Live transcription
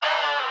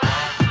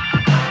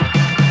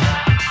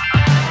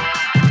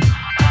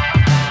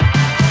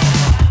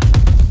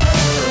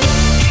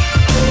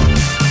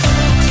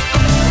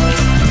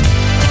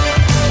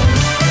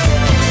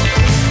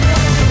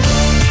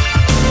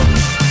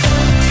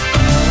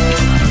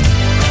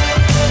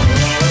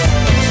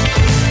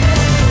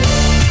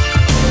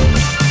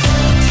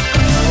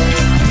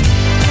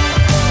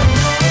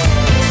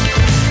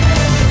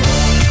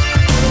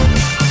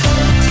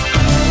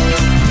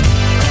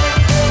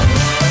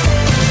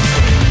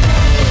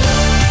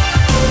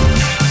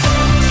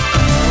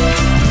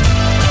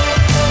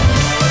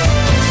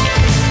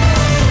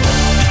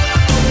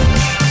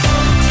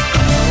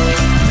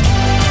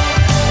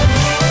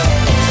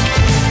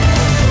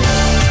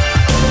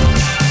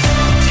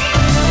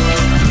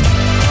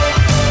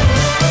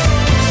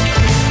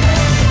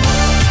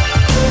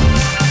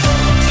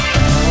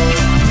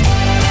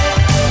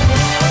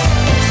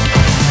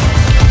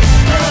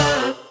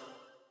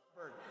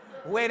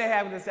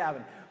having this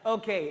happen.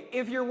 Okay,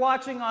 if you're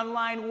watching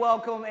online,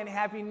 welcome and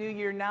Happy New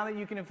Year. Now that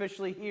you can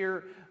officially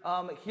hear,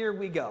 here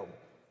we go.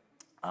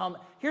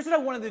 Here's what I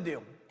wanted to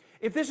do.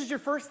 If this is your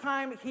first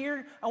time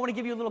here, I want to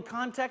give you a little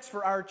context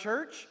for our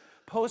church.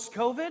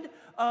 Post-COVID,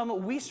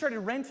 we started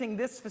renting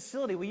this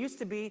facility. We used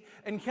to be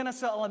in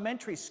Kennesaw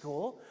Elementary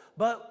School,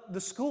 but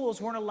the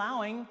schools weren't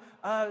allowing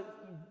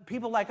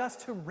people like us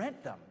to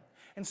rent them.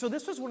 And so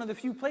this was one of the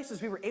few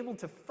places we were able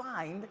to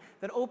find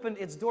that opened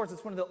its doors.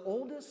 It's one of the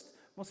oldest,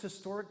 most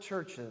historic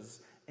churches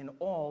in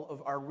all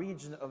of our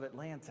region of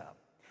Atlanta,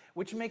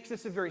 which makes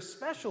this a very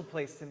special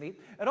place to meet.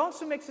 It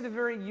also makes it a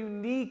very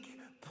unique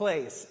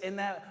place in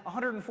that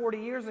 140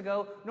 years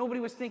ago, nobody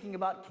was thinking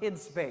about kid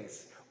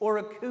space or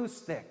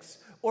acoustics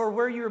or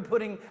where you were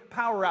putting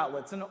power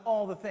outlets and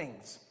all the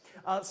things.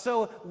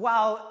 So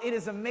while it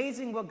is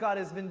amazing what God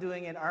has been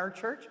doing in our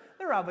church,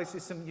 there are obviously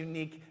some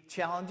unique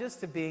challenges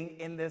to being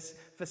in this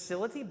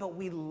facility, but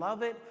we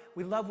love it.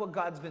 We love what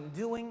God's been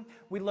doing.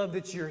 We love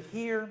that you're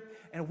here,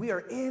 and we are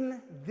in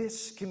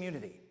this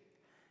community,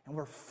 and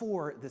we're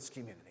for this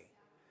community.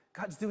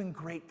 God's doing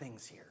great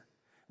things here.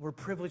 We're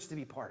privileged to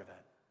be part of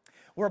it.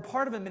 We're a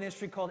part of a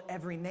ministry called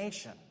Every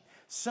Nation.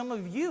 Some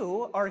of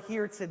you are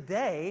here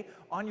today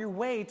on your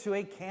way to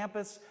a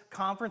campus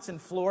conference in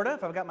Florida,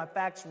 if I've got my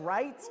facts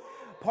right,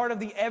 part of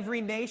the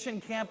Every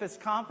Nation campus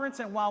conference.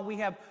 And while we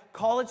have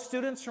college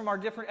students from our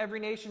different Every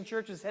Nation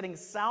churches heading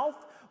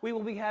south, we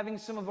will be having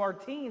some of our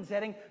teens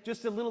heading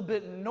just a little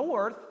bit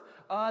north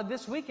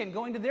this weekend,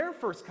 going to their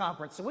first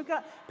conference. So we've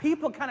got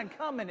people kind of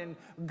coming and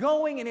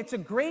going, and it's a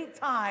great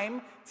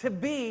time to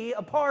be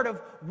a part of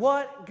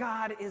what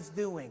God is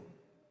doing.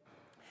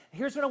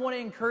 Here's what I want to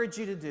encourage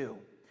you to do.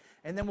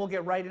 And then we'll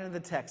get right into the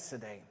text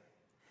today.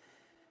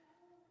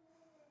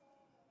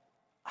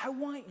 I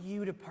want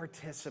you to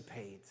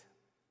participate,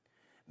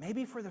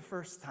 maybe for the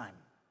first time,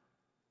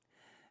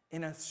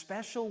 in a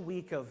special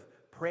week of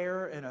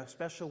prayer and a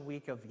special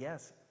week of,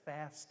 yes,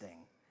 fasting.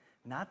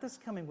 Not this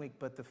coming week,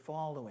 but the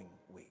following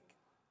week.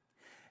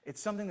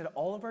 It's something that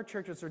all of our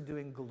churches are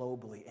doing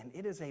globally, and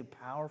it is a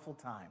powerful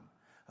time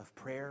of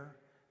prayer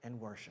and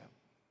worship.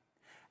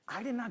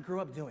 I did not grow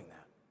up doing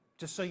that,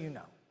 just so you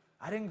know.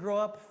 I didn't grow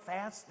up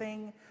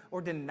fasting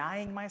or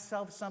denying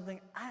myself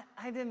something.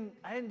 I didn't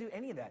do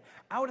any of that.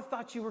 I would have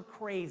thought you were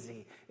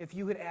crazy if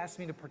you had asked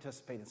me to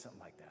participate in something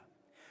like that.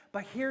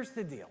 But here's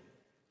the deal.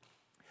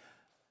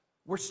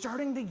 We're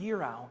starting the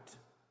year out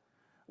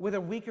with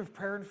a week of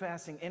prayer and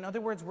fasting. In other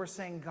words, we're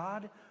saying,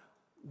 God,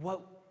 what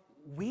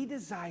we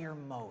desire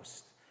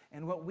most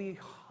and what we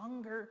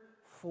hunger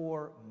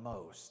for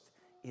most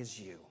is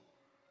you.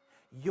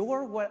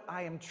 You're what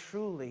I am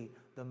truly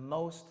the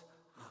most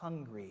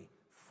hungry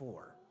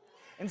for.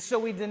 And so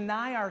we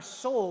deny our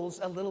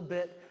souls a little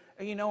bit,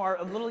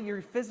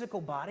 your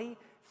physical body,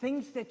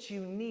 things that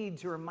you need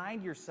to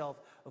remind yourself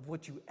of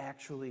what you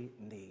actually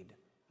need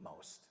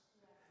most.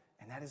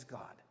 And that is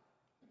God.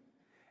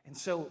 And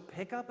so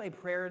pick up a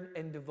prayer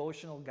and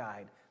devotional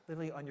guide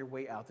literally on your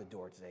way out the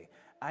door today.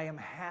 I am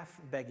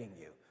half begging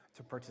you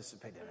to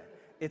participate in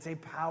it. It's a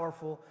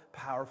powerful,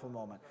 powerful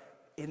moment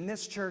in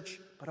this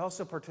church, but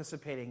also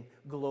participating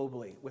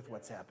globally with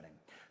what's happening.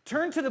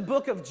 Turn to the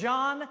book of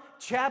John,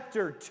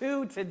 chapter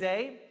 2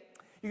 today.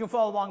 You can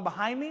follow along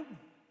behind me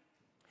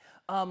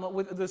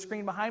with the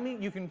screen behind me.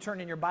 You can turn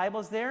in your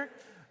Bibles there.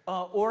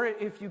 Or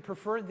if you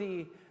prefer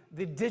the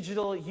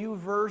digital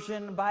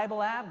YouVersion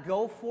Bible app,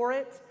 go for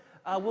it.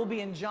 We'll be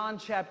in John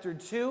chapter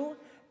 2.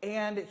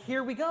 And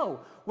here we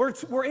go.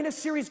 We're in a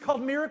series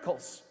called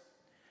Miracles.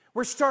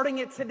 We're starting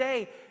it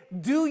today.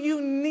 Do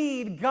you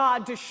need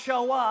God to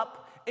show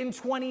up in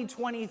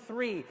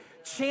 2023?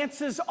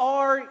 Chances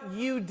are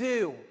you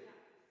do.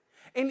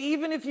 And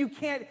even if you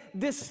can't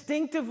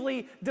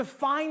distinctively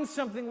define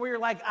something where you're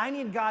like, I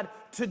need God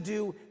to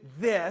do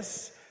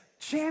this,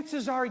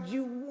 chances are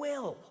you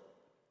will.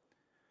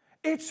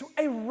 It's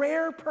a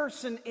rare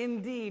person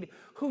indeed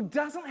who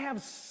doesn't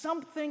have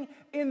something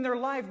in their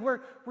life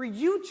where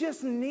you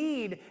just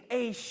need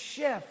a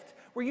shift,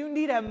 where you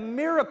need a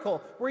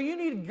miracle, where you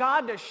need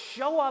God to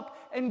show up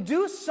and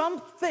do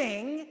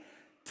something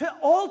to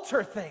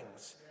alter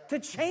things, to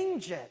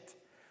change it.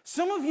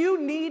 Some of you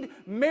need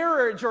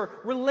marriage or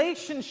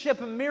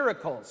relationship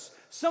miracles.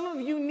 Some of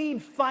you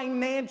need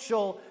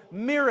financial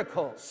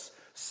miracles.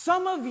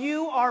 Some of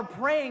you are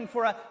praying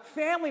for a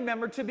family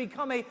member to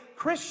become a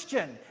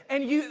Christian,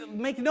 and you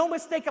make no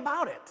mistake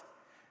about it.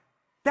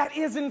 That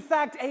is, in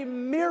fact, a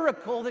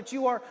miracle that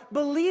you are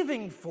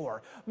believing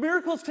for.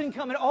 Miracles can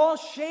come in all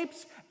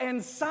shapes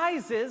and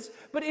sizes,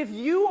 but if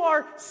you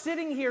are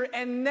sitting here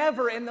and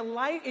never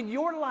in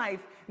your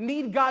life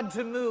need God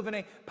to move in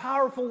a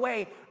powerful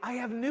way, I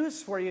have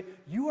news for you.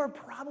 You are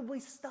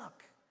probably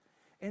stuck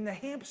in the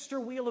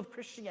hamster wheel of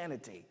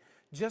Christianity,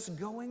 just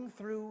going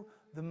through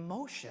the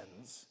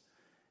motions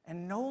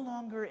and no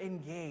longer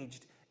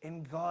engaged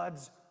in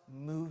God's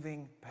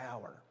moving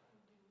power,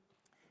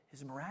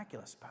 His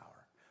miraculous power.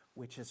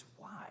 Which is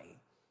why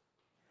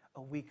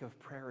a week of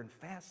prayer and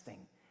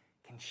fasting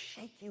can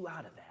shake you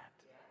out of that.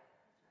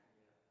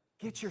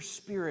 Get your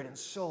spirit and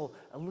soul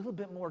a little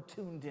bit more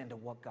tuned into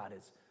what God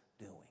is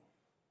doing.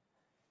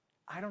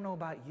 I don't know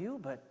about you,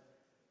 but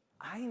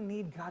I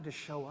need God to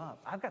show up.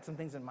 I've got some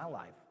things in my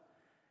life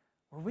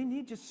where we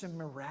need just some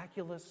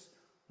miraculous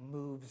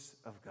moves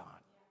of God.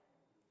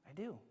 I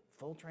do.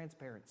 Full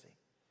transparency.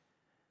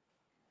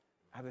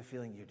 I have a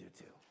feeling you do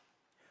too.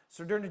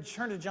 So turn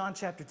to John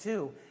chapter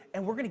 2,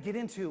 and we're going to get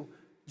into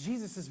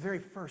Jesus' very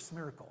first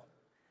miracle.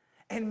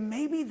 And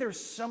maybe there's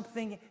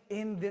something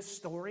in this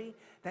story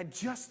that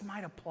just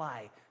might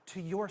apply to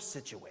your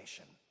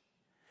situation,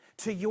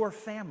 to your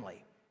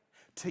family,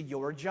 to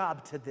your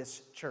job, to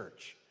this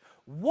church.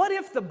 What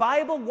if the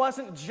Bible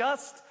wasn't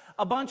just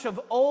a bunch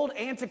of old,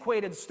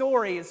 antiquated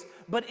stories,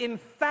 but in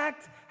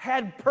fact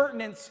had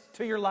pertinence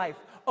to your life?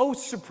 Oh,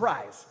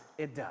 surprise,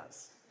 it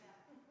does.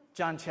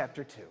 John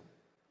chapter 2.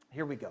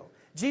 Here we go.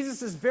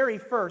 Jesus' very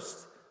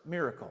first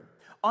miracle.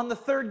 On the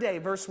third day,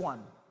 verse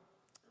 1,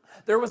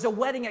 there was a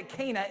wedding at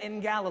Cana in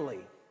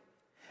Galilee,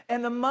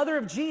 and the mother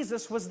of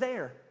Jesus was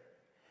there.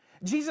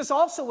 Jesus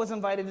also was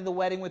invited to the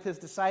wedding with his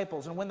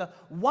disciples, and when the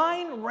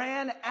wine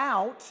ran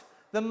out,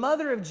 the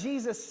mother of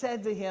Jesus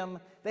said to him,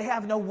 "They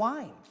have no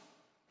wine."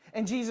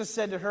 And Jesus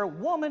said to her,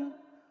 "Woman,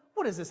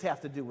 what does this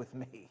have to do with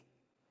me?"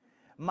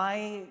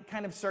 My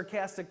kind of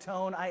sarcastic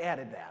tone, I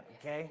added that,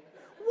 okay?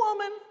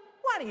 Woman,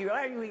 why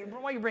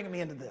are you bringing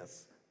me into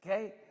this,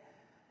 okay?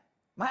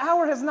 My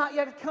hour has not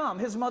yet come.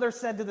 His mother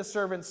said to the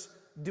servants,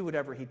 "Do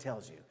whatever he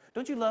tells you."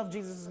 Don't you love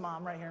Jesus'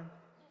 mom right here?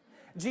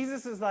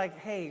 Jesus is like,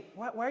 "Hey,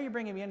 why are you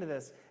bringing me into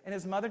this?" And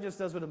his mother just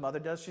does what a mother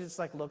does. She just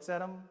like looks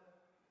at him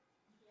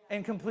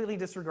and completely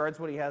disregards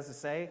what he has to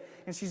say.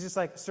 And she's just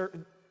like, "Sir,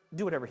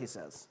 do whatever he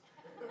says."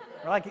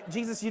 Or like,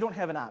 "Jesus, you don't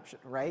have an option,"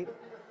 right?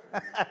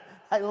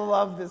 I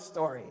love this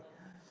story.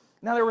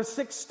 Now there were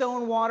 6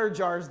 stone water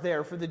jars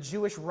there for the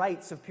Jewish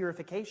rites of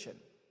purification,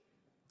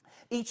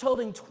 each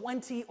holding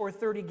 20 or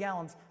 30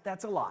 gallons.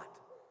 That's a lot.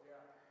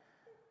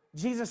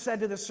 Jesus said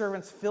to the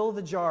servants, "Fill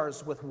the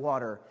jars with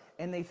water,"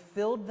 and they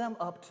filled them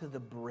up to the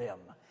brim.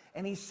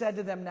 And he said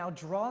to them, "Now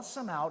draw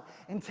some out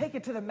and take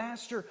it to the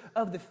master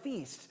of the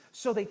feast."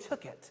 So they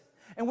took it.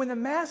 And when the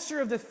master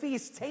of the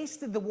feast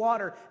tasted the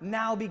water,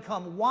 now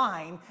become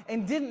wine,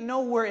 and didn't know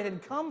where it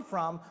had come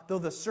from, though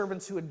the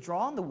servants who had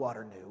drawn the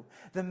water knew,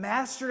 the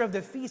master of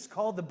the feast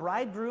called the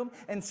bridegroom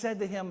and said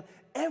to him,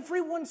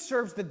 "Everyone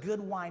serves the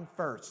good wine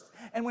first,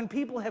 and when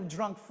people have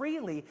drunk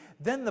freely,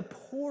 then the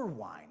poor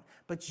wine.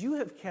 But you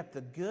have kept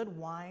the good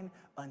wine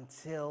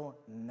until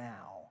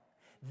now."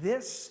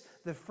 This,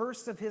 the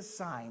first of his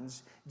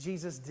signs,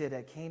 Jesus did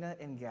at Cana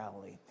in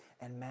Galilee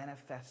and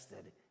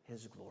manifested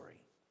his glory.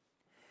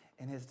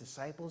 And his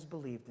disciples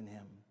believed in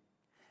him.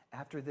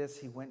 After this,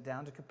 he went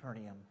down to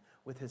Capernaum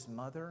with his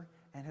mother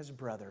and his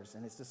brothers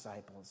and his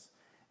disciples,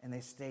 and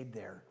they stayed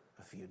there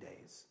a few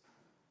days.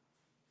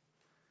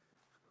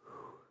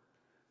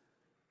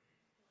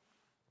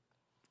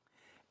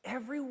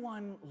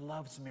 Everyone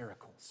loves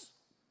miracles.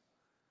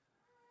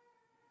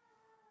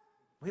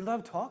 We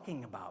love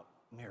talking about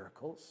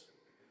miracles.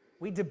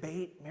 We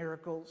debate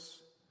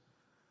miracles.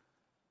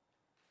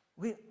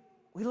 We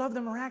love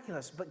the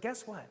miraculous, but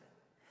guess what?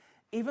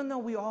 Even though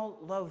we all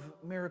love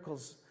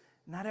miracles,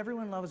 not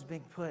everyone loves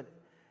being put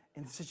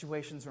in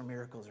situations where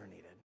miracles are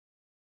needed.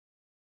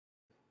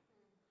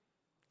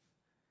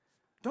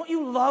 Don't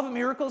you love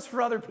miracles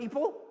for other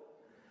people?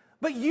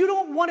 But you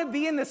don't want to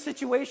be in the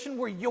situation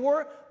where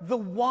you're the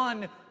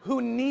one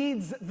who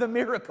needs the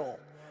miracle.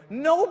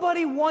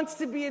 Nobody wants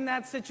to be in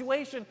that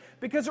situation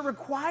because it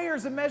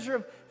requires a measure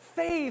of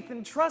faith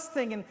and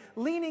trusting and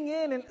leaning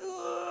in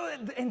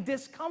and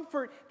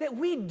discomfort that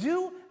we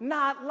do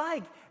not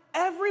like.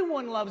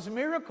 Everyone loves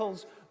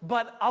miracles,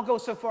 but I'll go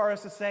so far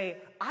as to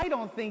say, I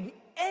don't think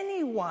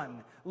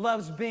anyone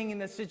loves being in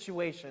the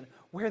situation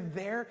where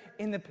they're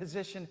in the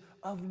position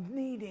of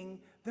needing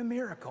the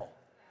miracle.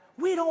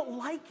 We don't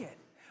like it.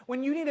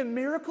 When you need a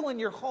miracle in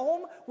your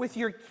home with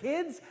your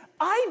kids,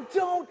 I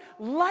don't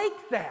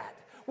like that.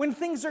 When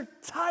things are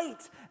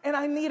tight and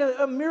I need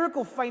a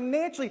miracle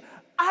financially,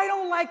 I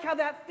don't like how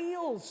that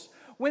feels.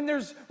 When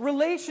there's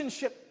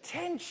relationship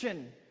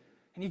tension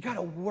and you got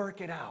to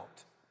work it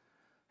out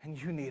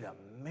and you need a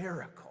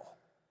miracle.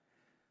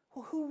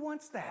 Well, who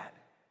wants that?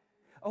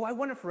 Oh, I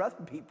want it for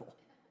other people.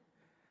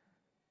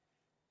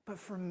 But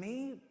for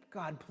me,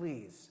 God,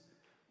 please,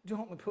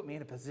 don't put me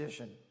in a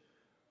position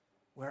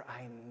where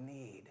I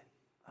need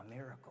a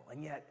miracle.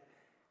 And yet,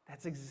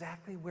 that's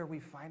exactly where we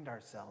find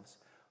ourselves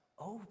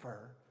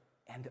over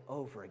and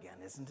over again,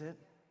 isn't it?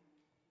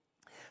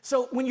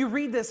 So when you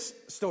read this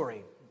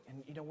story,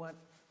 and you know what?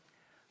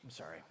 I'm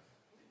sorry.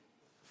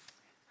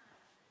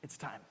 It's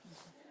time.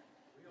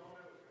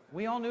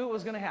 We all knew it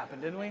was going to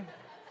happen, didn't we?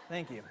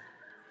 Thank you.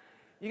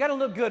 You got to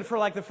look good for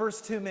like the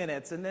first 2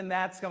 minutes, and then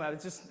that's coming out.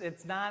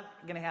 It's not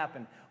going to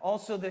happen.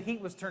 Also, the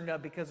heat was turned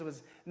up because it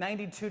was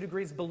 92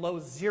 degrees below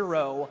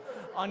zero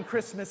on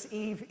Christmas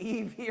Eve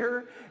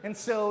here. And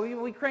so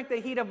we cranked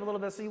the heat up a little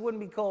bit so you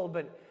wouldn't be cold,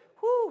 but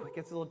whew, it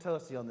gets a little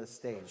toasty on this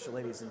stage,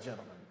 ladies and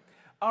gentlemen.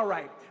 All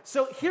right,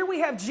 so here we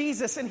have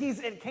Jesus, and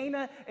he's at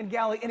Cana in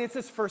Galilee, and it's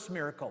his first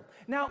miracle.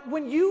 Now,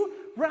 when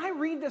I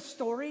read this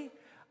story,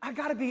 I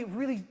got to be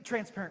really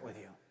transparent with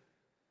you.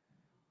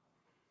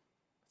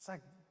 It's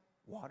like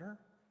water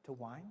to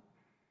wine.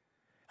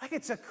 Like,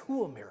 it's a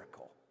cool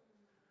miracle.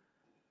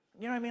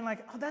 You know what I mean?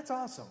 Like, oh, that's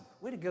awesome.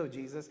 Way to go,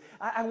 Jesus.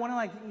 I want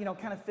to,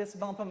 kind of fist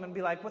bump him and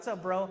be like, what's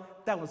up, bro?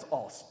 That was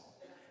awesome.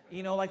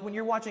 Like when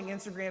you're watching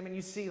Instagram and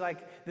you see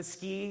like the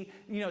ski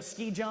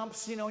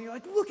jumps, and you're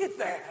like, look at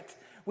that.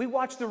 We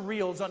watch the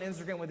reels on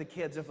Instagram with the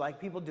kids of like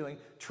people doing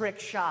trick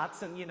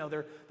shots and,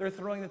 they're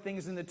throwing the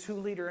things in the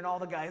 2-liter and all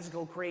the guys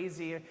go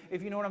crazy,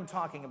 if you know what I'm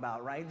talking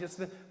about, right? Just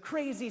the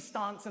crazy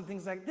stunts and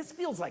things like this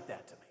feels like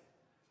that to me.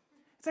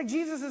 It's like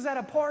Jesus is at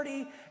a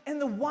party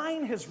and the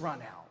wine has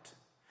run out.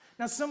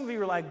 Now, some of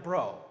you are like,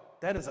 bro,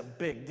 that is a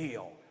big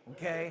deal,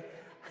 okay?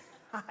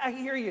 I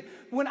hear you.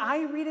 When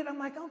I read it, I'm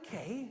like,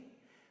 okay.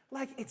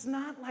 Like, it's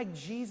not like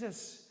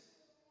Jesus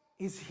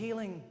is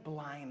healing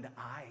blind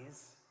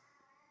eyes.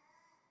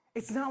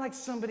 It's not like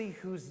somebody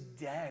who's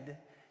dead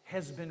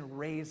has been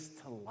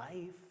raised to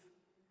life.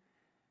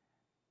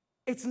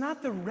 It's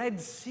not the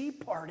Red Sea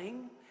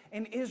parting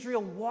and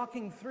Israel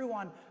walking through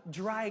on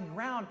dry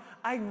ground.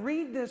 I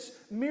read this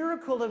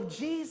miracle of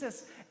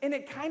Jesus, and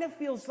it kind of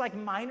feels like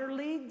minor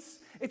leagues.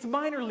 It's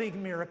minor league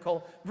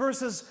miracle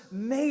versus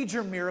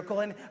major miracle.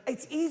 And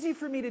it's easy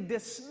for me to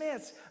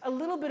dismiss a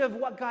little bit of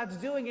what God's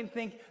doing and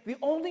think the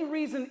only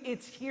reason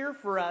it's here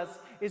for us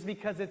is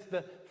because it's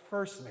the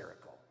first miracle.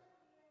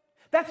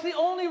 That's the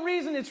only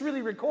reason it's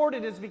really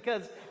recorded is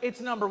because it's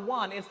number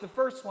one. It's the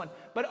first one.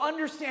 But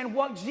understand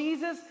what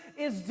Jesus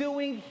is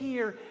doing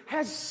here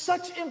has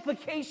such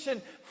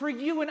implication for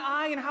you and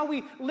I and how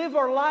we live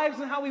our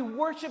lives and how we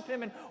worship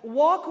him and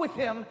walk with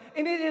him.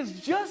 And it is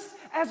just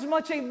as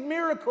much a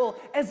miracle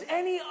as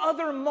any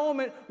other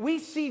moment we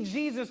see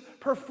Jesus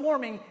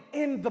performing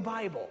in the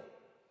Bible.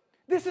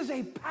 This is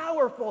a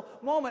powerful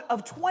moment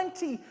of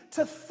 20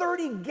 to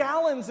 30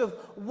 gallons of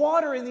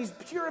water in these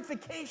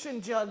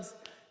purification jugs.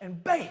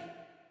 And bam,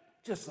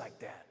 just like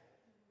that,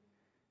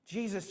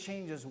 Jesus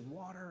changes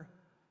water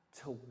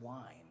to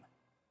wine.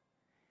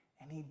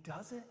 And he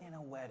does it in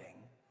a wedding.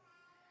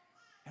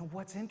 And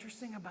what's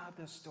interesting about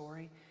this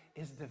story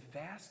is the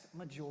vast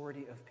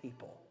majority of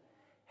people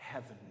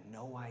have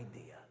no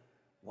idea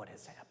what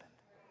has happened.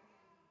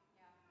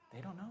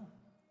 They don't know.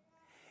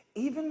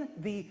 Even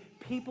the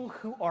people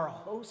who are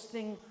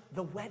hosting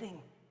the wedding,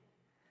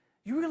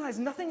 you realize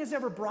nothing is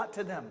ever brought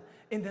to them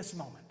in this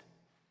moment.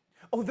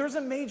 Oh, there's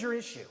a major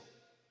issue.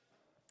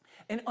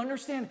 And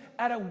understand,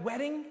 at a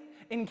wedding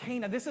in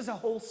Cana, this is a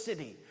whole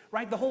city,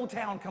 right? The whole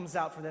town comes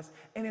out for this,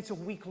 and it's a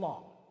week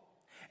long.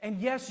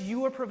 And yes,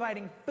 you are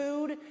providing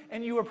food,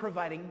 and you are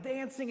providing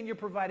dancing, and you're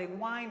providing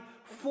wine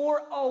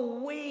for a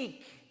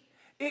week.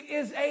 It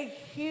is a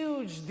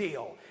huge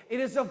deal. It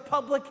is of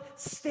public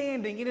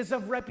standing. It is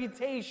of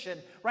reputation,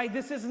 right?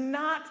 This is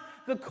not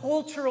the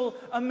cultural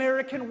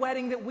American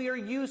wedding that we are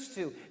used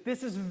to.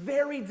 This is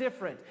very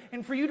different.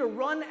 And for you to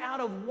run out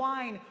of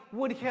wine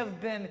would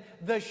have been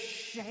the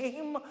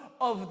shame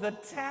of the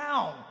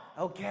town,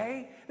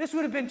 okay? This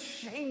would have been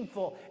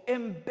shameful,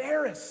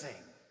 embarrassing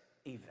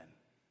even.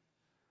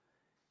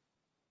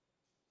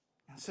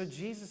 And so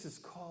Jesus is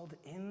called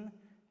in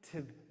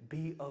to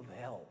be of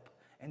help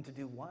and to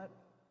do what?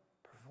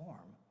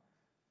 Perform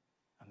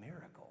a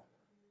miracle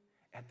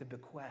at the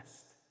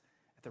bequest,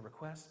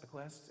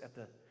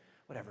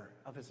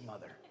 of his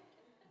mother.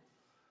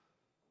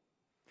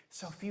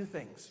 So a few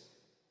things.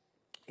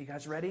 You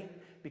guys ready?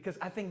 Because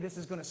I think this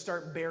is going to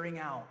start bearing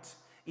out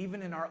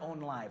even in our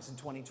own lives in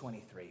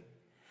 2023.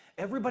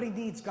 Everybody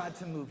needs God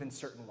to move in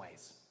certain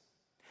ways.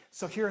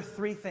 So here are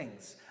 3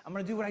 things. I'm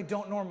going to do what I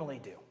don't normally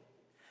do.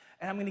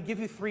 And I'm going to give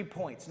you 3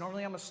 points.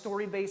 Normally I'm a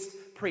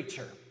story-based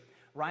preacher,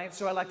 right?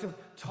 So I like to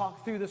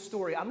talk through the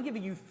story. I'm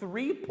giving you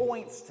 3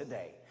 points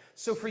today.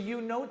 So for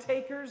you note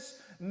takers,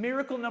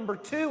 miracle number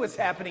 2 is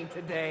happening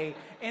today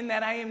in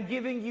that I am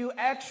giving you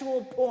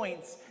actual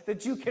points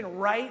that you can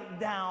write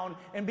down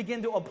and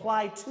begin to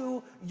apply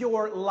to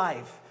your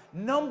life.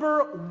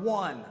 Number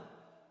 1,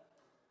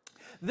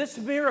 this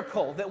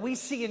miracle that we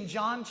see in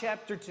John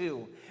chapter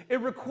 2,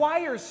 it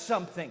requires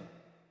something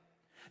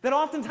that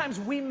oftentimes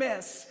we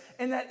miss,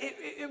 and that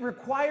it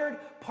required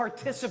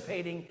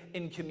participating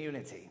in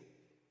community.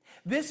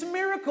 This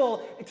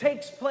miracle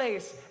takes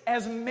place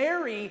as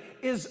Mary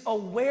is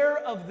aware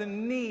of the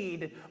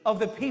need of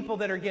the people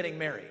that are getting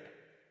married.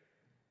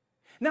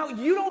 Now,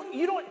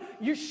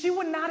 she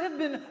would not have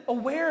been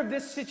aware of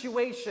this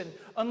situation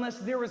unless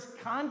there was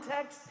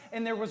context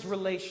and there was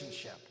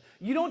relationship.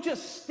 You don't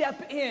just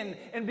step in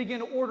and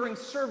begin ordering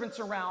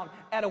servants around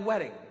at a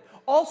wedding.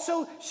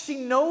 Also, she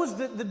knows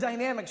the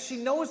dynamics. She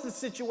knows the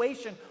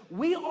situation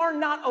We are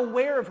not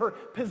aware of her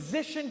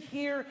position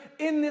here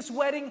in this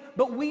wedding,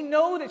 but we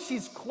know that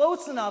she's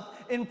close enough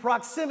in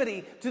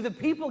proximity to the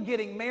people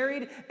getting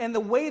married and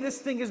the way this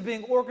thing is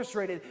being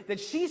orchestrated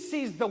that she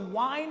sees the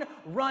wine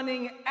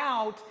running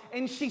out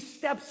and she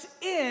steps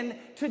in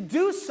to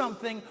do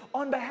something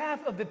on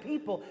behalf of the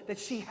people that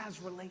she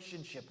has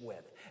relationship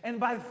with. And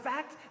by the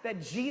fact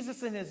that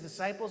Jesus and his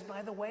disciples,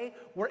 by the way,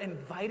 were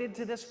invited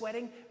to this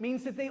wedding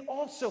means that they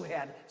also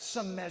had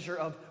some measure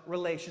of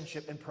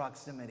relationship and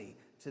proximity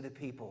to the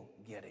people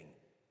getting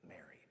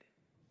married.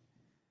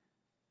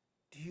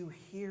 Do you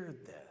hear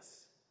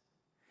this?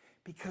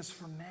 Because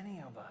for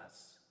many of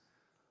us,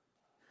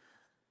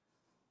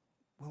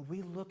 when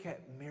we look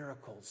at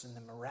miracles and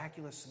the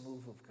miraculous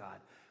move of God,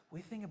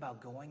 we think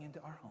about going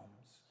into our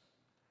homes.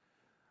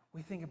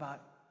 We think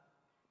about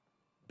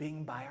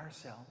being by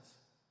ourselves,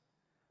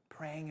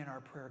 praying in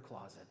our prayer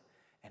closet,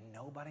 and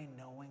nobody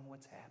knowing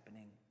what's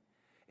happening.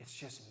 It's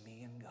just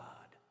me and God.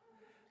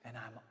 And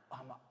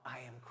I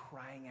am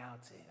crying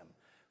out to him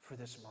for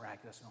this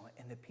miraculous moment.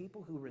 And the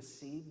people who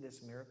receive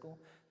this miracle,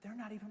 they're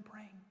not even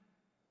praying.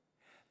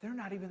 They're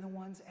not even the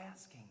ones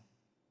asking.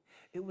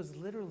 It was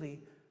literally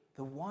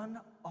the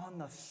one on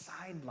the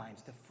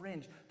sidelines, the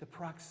fringe, the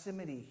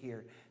proximity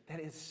here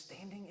that is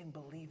standing and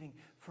believing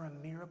for a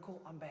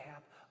miracle on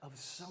behalf of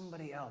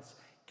somebody else.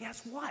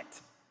 Guess what?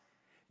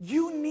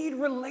 You need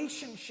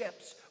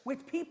relationships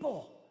with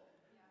people.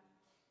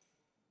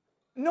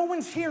 No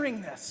one's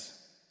hearing this.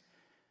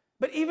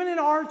 But even in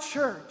our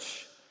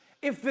church,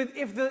 if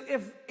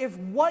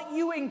what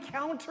you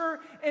encounter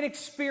and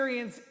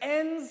experience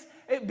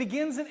it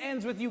begins and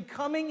ends with you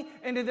coming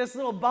into this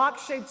little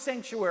box-shaped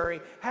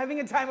sanctuary, having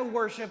a time of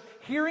worship,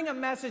 hearing a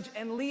message,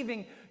 and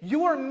leaving,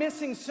 you are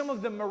missing some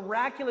of the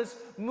miraculous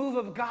move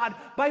of God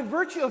by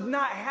virtue of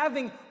not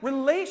having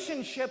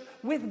relationship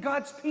with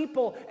God's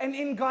people and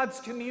in God's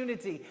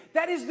community.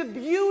 That is the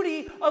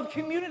beauty of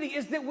community,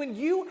 is that when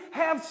you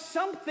have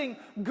something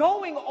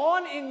going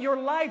on in your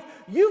life,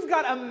 you've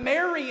got a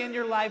Mary in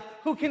your life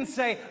who can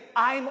say,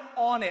 I'm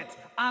on it.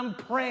 I'm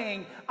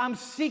praying. I'm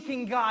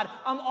seeking God.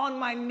 I'm on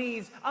my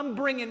knees. I'm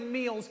bringing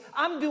meals.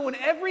 I'm doing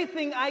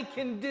everything I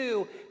can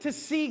do to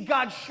see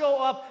God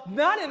show up,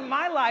 not in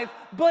my life,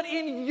 but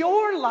in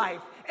your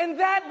life. And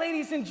that,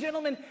 ladies and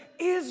gentlemen,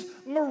 is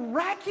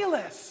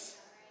miraculous.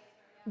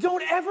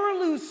 Don't ever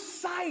lose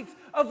sight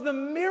of the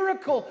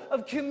miracle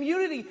of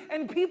community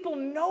and people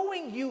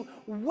knowing you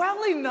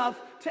well enough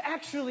to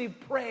actually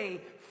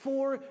pray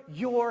for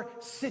your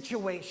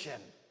situation.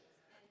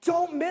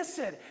 Don't miss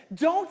it.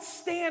 Don't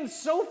stand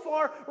so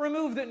far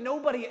removed that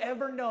nobody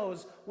ever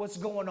knows what's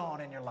going on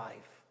in your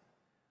life.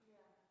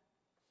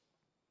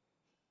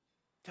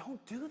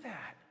 Don't do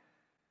that.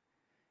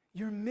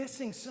 You're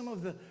missing some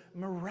of the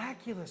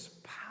miraculous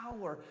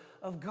power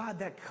of God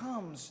that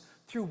comes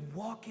through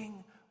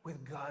walking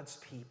with God's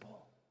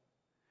people.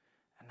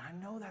 And I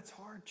know that's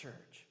hard,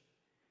 church.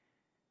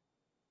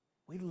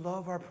 We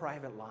love our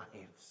private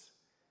lives.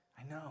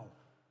 I know.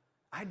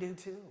 I do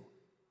too.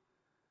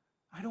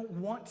 I don't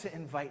want to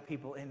invite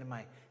people into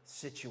my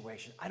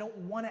situation. I don't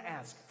want to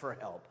ask for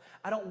help.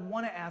 I don't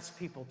want to ask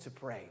people to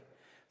pray.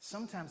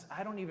 Sometimes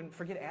I don't even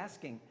forget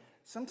asking.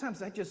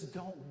 Sometimes I just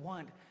don't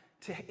want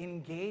to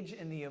engage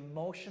in the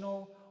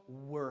emotional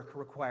work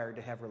required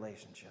to have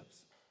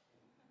relationships.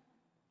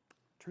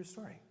 True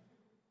story.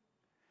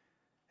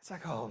 It's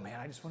like, oh man,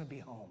 I just want to be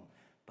home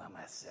by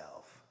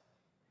myself.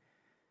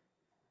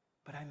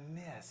 But I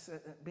miss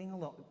being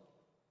alone.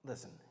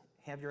 Listen,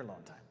 have your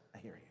alone time. I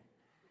hear you.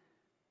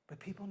 But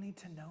people need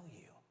to know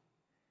you,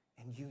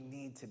 and you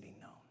need to be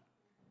known,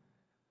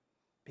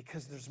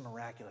 because there's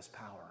miraculous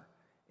power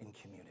in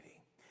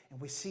community. And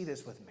we see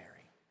this with Mary.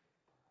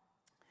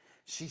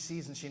 She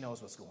sees and she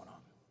knows what's going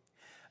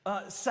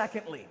on.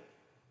 Secondly,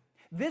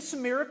 this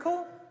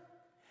miracle,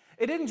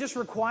 it didn't just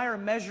require a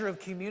measure of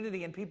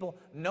community and people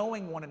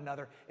knowing one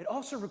another. It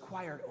also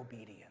required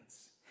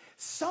obedience.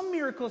 Some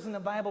miracles in the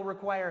Bible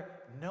require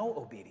no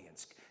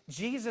obedience.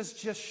 Jesus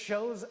just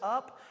shows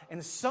up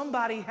and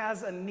somebody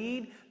has a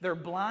need. They're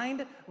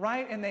blind,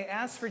 right? And they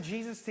ask for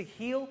Jesus to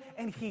heal,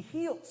 and he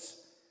heals.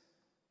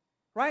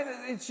 Right?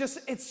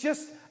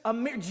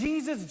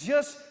 Jesus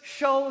just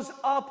shows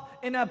up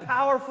in a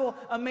powerful,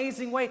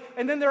 amazing way.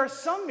 And then there are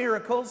some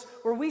miracles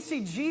where we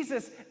see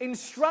Jesus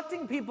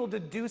instructing people to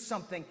do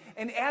something.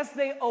 And as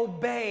they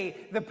obey,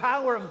 the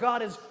power of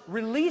God is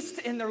released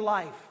in their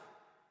life.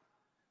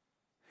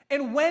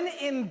 And when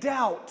in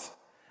doubt,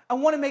 I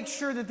want to make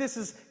sure that this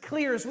is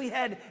clear as we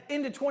head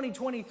into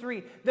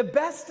 2023. The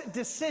best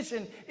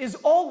decision is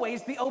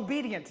always the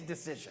obedient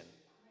decision.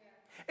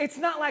 It's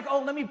not like,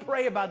 oh, let me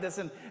pray about this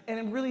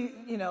and really,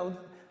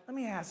 let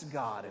me ask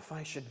God if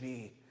I should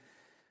be,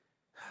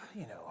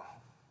 if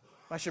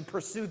I should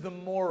pursue the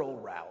moral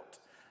route.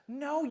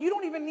 No, you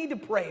don't even need to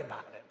pray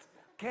about it,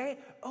 okay?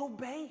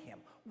 Obey him.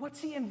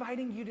 What's he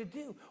inviting you to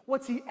do?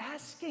 What's he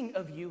asking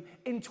of you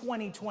in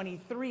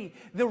 2023?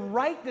 The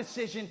right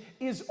decision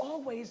is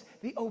always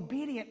the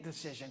obedient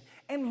decision.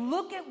 And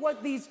look at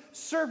what these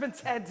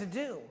servants had to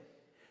do.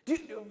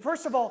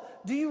 First of all,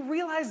 do you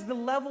realize the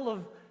level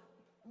of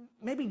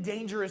maybe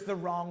danger is the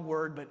wrong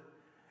word, but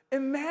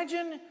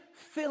imagine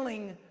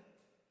filling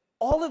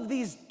all of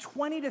these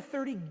 20 to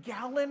 30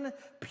 gallon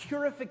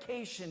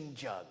purification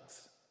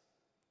jugs,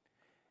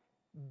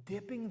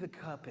 dipping the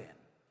cup in,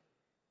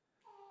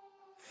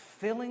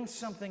 filling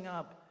something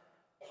up,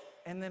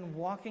 and then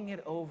walking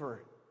it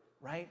over,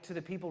 right, to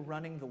the people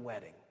running the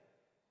wedding.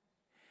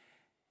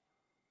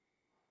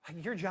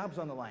 Like, your job's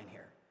on the line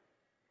here.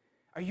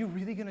 Are you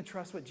really going to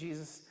trust what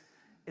Jesus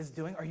is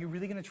doing? Are you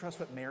really going to trust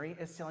what Mary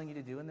is telling you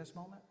to do in this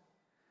moment?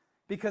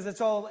 Because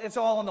it's all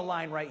on the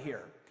line right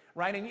here,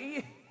 right? And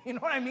you know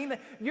what I mean?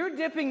 You're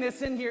dipping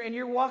this in here and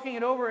you're walking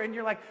it over and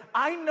you're like,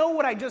 I know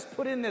what I just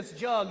put in this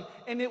jug,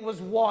 and it was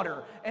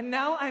water. And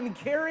now I'm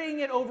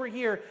carrying it over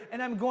here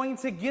and I'm going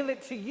to give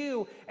it to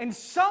you. And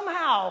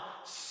somehow,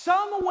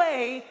 some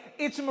way,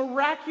 it's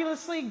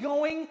miraculously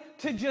going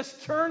to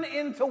just turn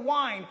into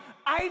wine.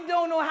 I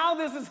don't know how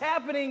this is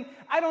happening.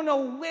 I don't know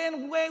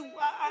when.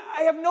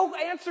 I have no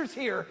answers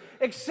here,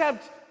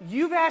 except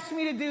you've asked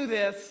me to do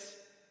this,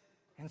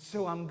 and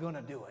so I'm going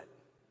to do it.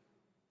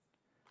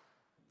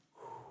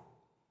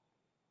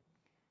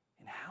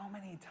 And how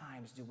many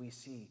times do we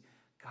see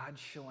God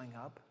showing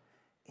up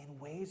in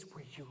ways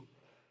where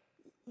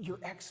your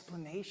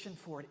explanation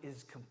for it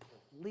is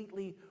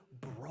completely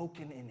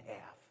broken in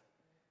half?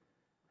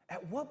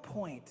 At what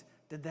point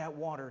did that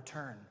water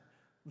turn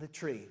the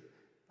tree?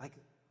 Like,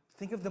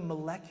 think of the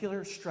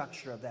molecular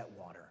structure of that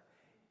water.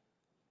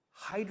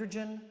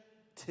 Hydrogen,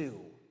 2.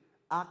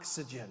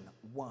 Oxygen,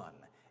 1.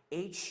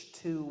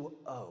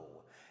 H2O.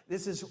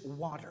 This is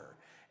water.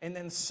 And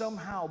then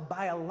somehow,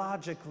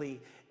 biologically,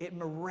 it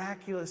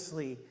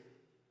miraculously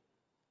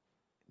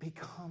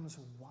becomes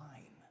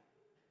wine.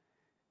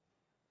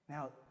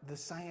 Now, the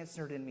science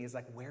nerd in me is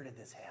like, where did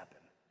this happen?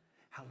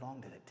 How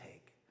long did it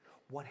take?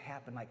 What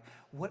happened? Like,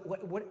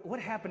 what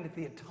happened at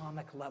the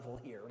atomic level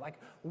here? Like,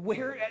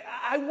 where?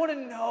 I want to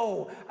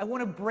know. I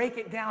want to break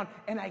it down,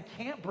 and I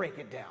can't break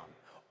it down.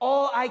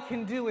 All I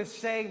can do is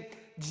say,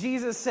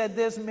 Jesus said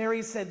this,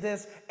 Mary said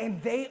this,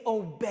 and they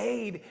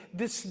obeyed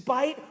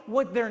despite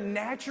what their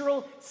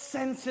natural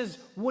senses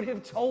would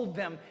have told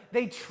them.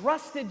 They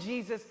trusted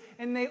Jesus,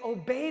 and they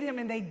obeyed him,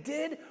 and they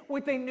did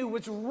what they knew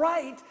was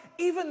right,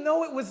 even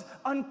though it was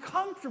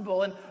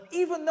uncomfortable, and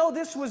even though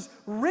this was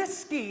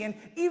risky, and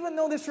even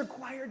though this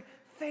required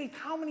faith.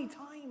 How many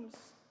times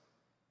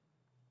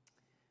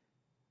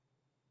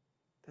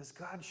does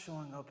God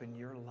showing up in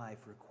your life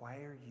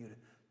require you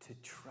to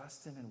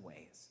trust him in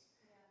ways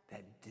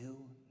that do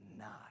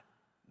not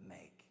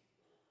make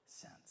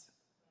sense?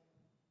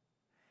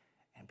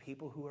 And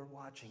people who are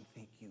watching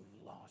think you've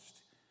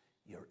lost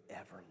your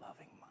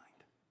ever-loving mind.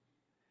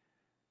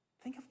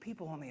 Think of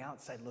people on the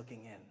outside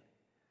looking in.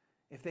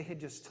 If they had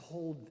just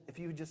if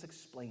you had just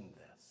explained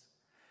this.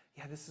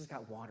 Yeah, this has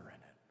got water in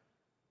it.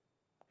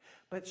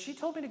 But she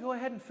told me to go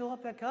ahead and fill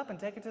up that cup and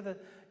take it to the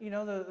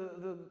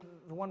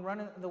one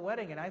running the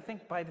wedding, and I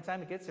think by the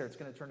time it gets there, it's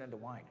going to turn into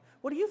wine.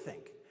 What do you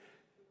think?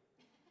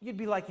 You'd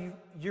be like,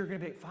 you're going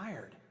to be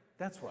fired.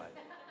 That's what.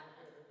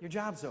 Your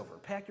job's over.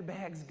 Pack your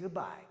bags.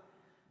 Goodbye.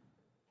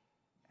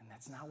 And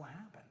that's not what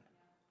happened.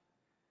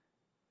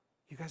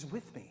 You guys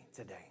with me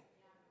today?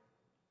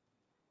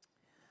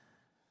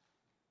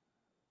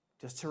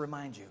 Just to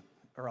remind you,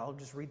 or I'll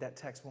just read that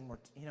text one more.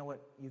 You know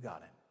what? You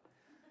got it.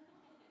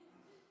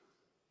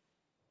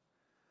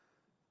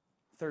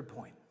 Third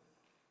point.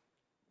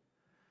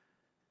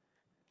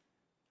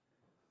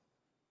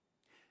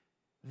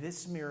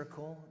 This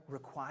miracle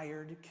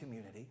required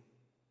community.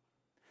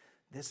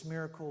 This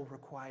miracle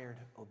required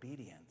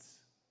obedience.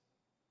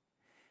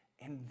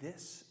 And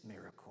this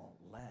miracle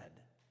led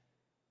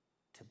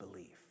to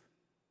belief.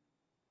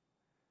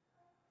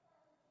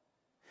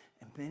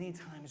 And many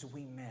times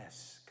we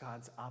miss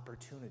God's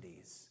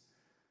opportunities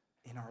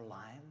in our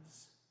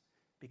lives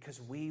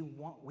because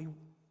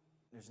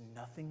there's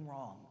nothing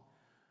wrong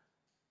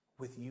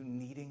with you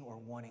needing or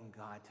wanting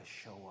God to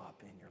show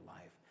up in your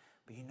life.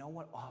 But you know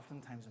what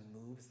oftentimes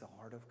moves the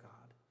heart of God?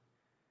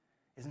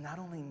 Is not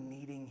only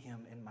needing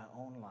him in my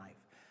own life,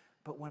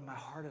 but when my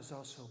heart is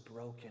also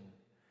broken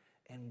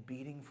and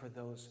beating for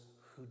those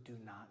who do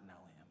not know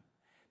him,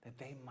 that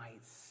they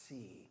might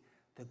see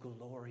the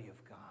glory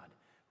of God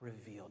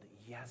revealed,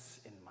 yes,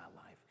 in my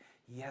life,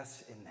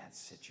 yes, in that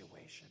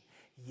situation,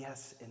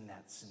 yes, in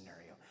that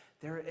scenario.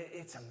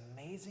 It's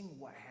amazing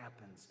what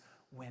happens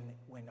when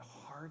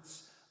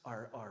hearts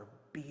are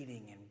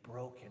beating and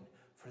broken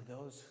for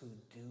those who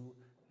do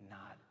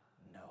not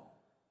know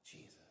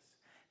Jesus.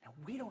 Now,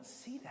 we don't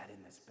see that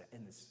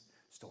in this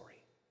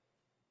story.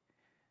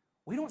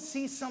 We don't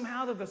see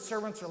somehow that the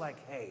servants are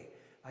like, hey,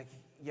 like,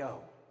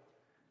 yo,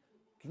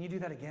 can you do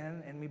that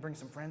again? And we bring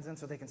some friends in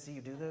so they can see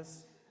you do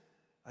this?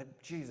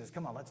 Like, Jesus,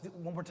 come on, let's do it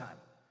one more time.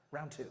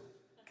 Round 2,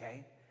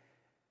 okay?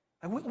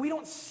 We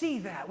don't see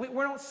that. We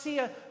don't see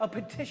a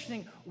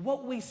petitioning.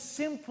 What we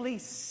simply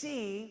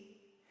see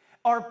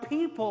are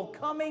people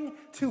coming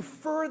to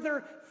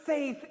further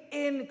faith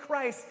in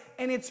Christ.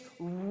 And it's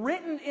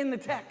written in the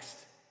text.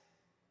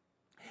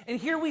 And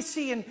here we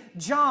see in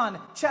John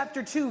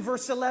chapter 2,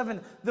 verse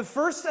 11, the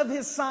first of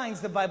his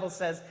signs, the Bible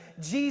says,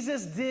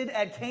 Jesus did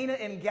at Cana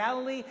in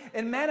Galilee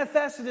and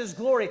manifested his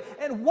glory.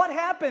 And what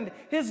happened?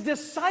 His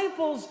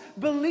disciples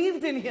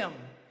believed in him.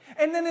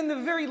 And then in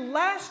the very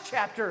last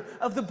chapter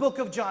of the book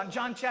of John,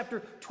 John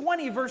chapter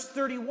 20, verse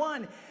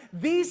 31,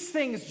 these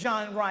things,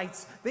 John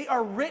writes, they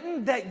are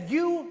written that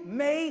you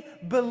may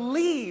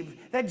believe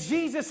that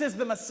Jesus is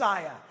the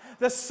Messiah,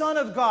 the Son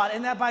of God,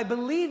 and that by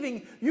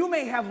believing you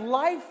may have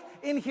life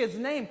in his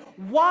name.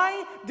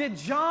 Why did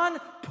John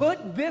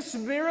put this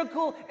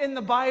miracle in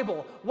the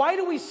Bible? Why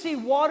do we see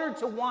water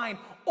to wine?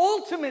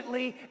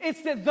 Ultimately,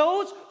 it's that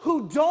those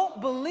who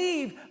don't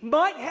believe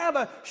might have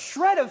a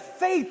shred of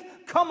faith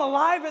come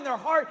alive in their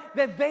heart,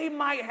 that they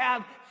might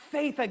have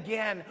faith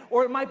again,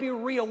 or it might be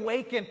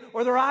reawakened,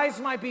 or their eyes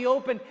might be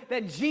opened,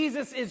 that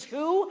Jesus is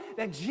who?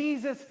 That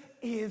Jesus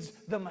is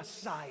the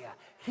Messiah.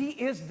 He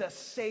is the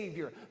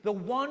Savior, the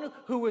one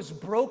who was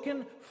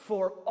broken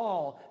for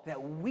all,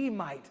 that we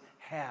might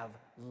have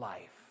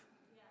life.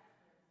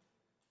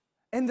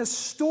 And the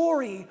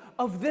story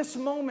of this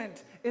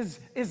moment is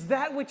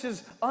that which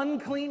is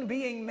unclean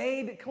being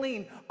made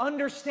clean.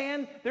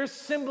 Understand there's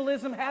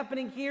symbolism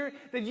happening here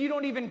that you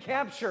don't even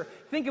capture.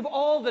 Think of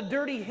all the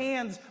dirty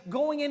hands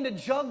going into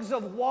jugs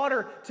of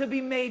water to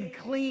be made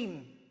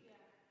clean.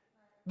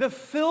 The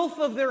filth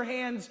of their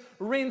hands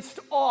rinsed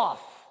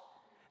off.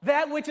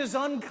 That which is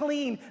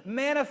unclean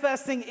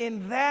manifesting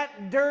in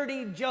that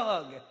dirty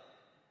jug.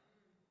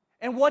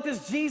 And what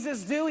does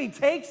Jesus do? He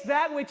takes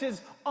that which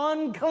is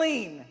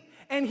unclean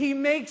and he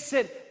makes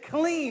it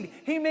clean.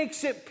 He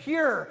makes it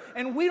pure.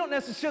 And we don't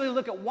necessarily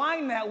look at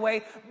wine that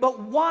way,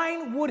 but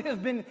wine would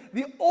have been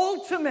the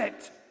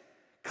ultimate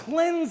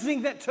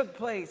cleansing that took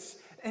place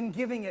and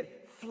giving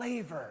it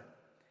flavor,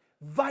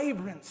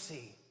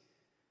 vibrancy,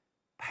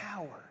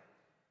 power,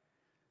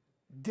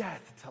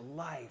 death to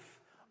life,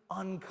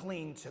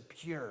 unclean to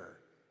pure.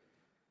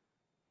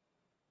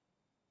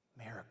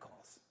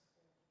 Miracles.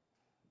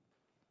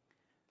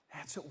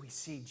 That's what we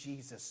see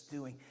Jesus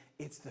doing.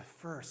 It's the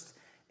first,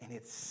 and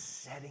it's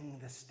setting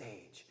the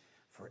stage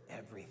for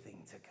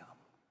everything to come,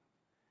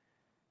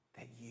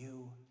 that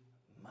you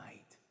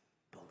might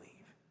believe.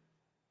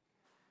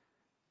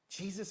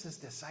 Jesus'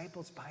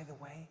 disciples, by the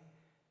way,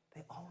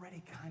 they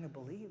already kind of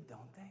believe,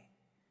 don't they?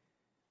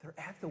 They're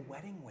at the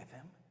wedding with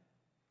him.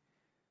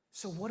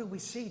 So what do we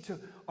see to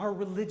our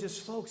religious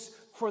folks,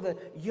 for the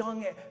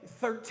young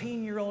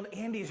 13-year-old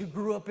Andy who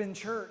grew up in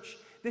church?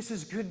 This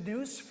is good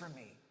news for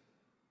me.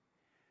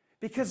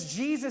 Because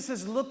Jesus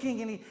is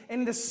looking,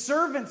 and the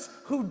servants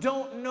who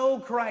don't know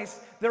Christ,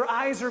 their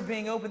eyes are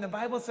being opened. The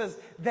Bible says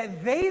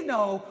that they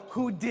know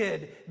who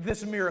did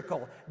this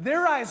miracle.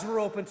 Their eyes were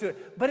open to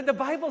it. But the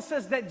Bible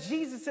says that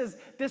Jesus'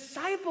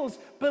 disciples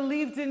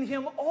believed in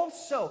him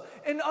also.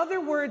 In other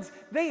words,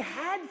 they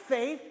had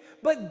faith,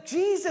 but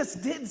Jesus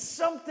did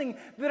something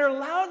that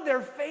allowed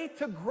their faith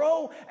to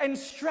grow and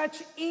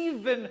stretch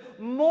even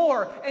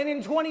more. And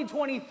in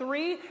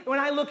 2023, when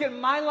I look at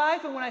my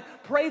life and when I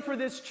pray for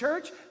this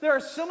church, there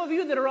are some of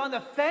you that are on the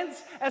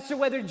fence as to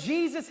whether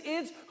Jesus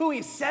is who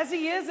he says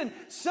he is. And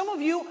some of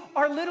you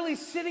are literally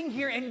sitting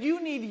here and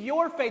you need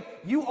your faith.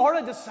 You are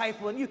a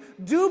disciple and you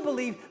do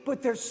believe,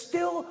 but there's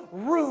still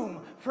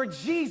room for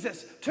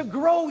Jesus to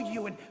grow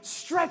you and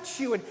stretch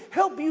you and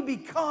help you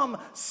become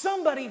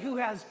somebody who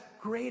has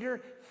greater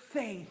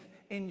faith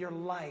in your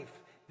life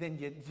than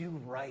you do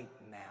right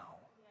now.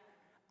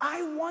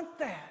 I want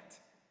that.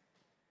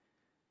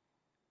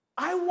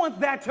 I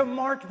want that to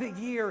mark the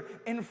year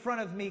in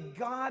front of me.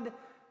 God,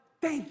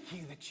 thank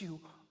you that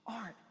you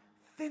aren't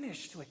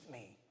finished with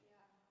me.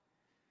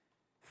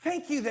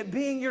 Thank you that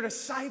being your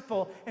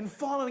disciple and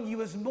following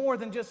you is more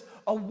than just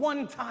a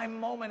one-time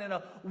moment and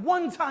a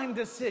one-time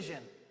decision.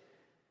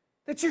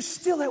 That you're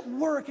still at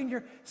work and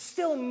you're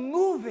still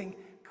moving.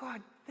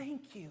 God,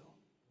 thank you.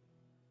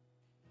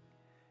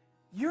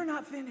 You're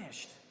not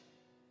finished.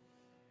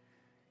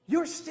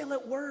 You're still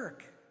at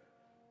work.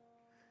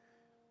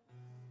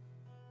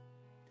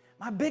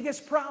 My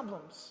biggest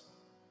problems,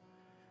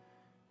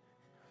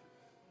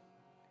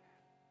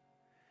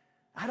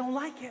 I don't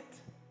like it.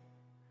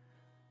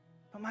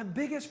 But my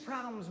biggest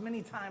problems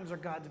many times are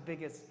God's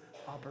biggest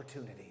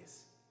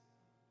opportunities.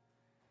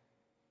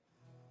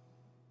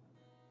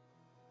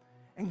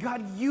 And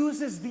God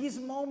uses these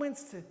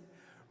moments to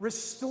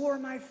restore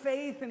my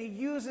faith, and he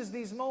uses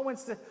these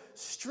moments to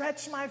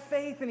stretch my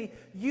faith, and he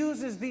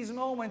uses these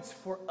moments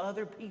for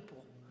other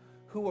people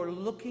who are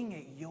looking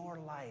at your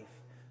life,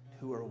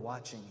 who are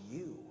watching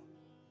you.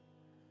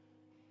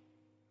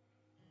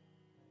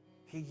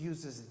 He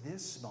uses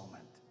this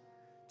moment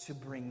to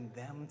bring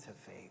them to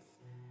faith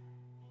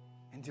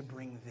and to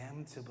bring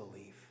them to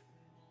belief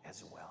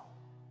as well.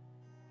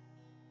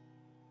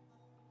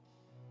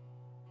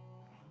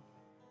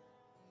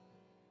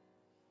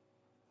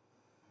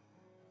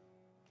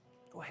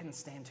 Go ahead and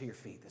stand to your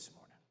feet this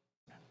morning.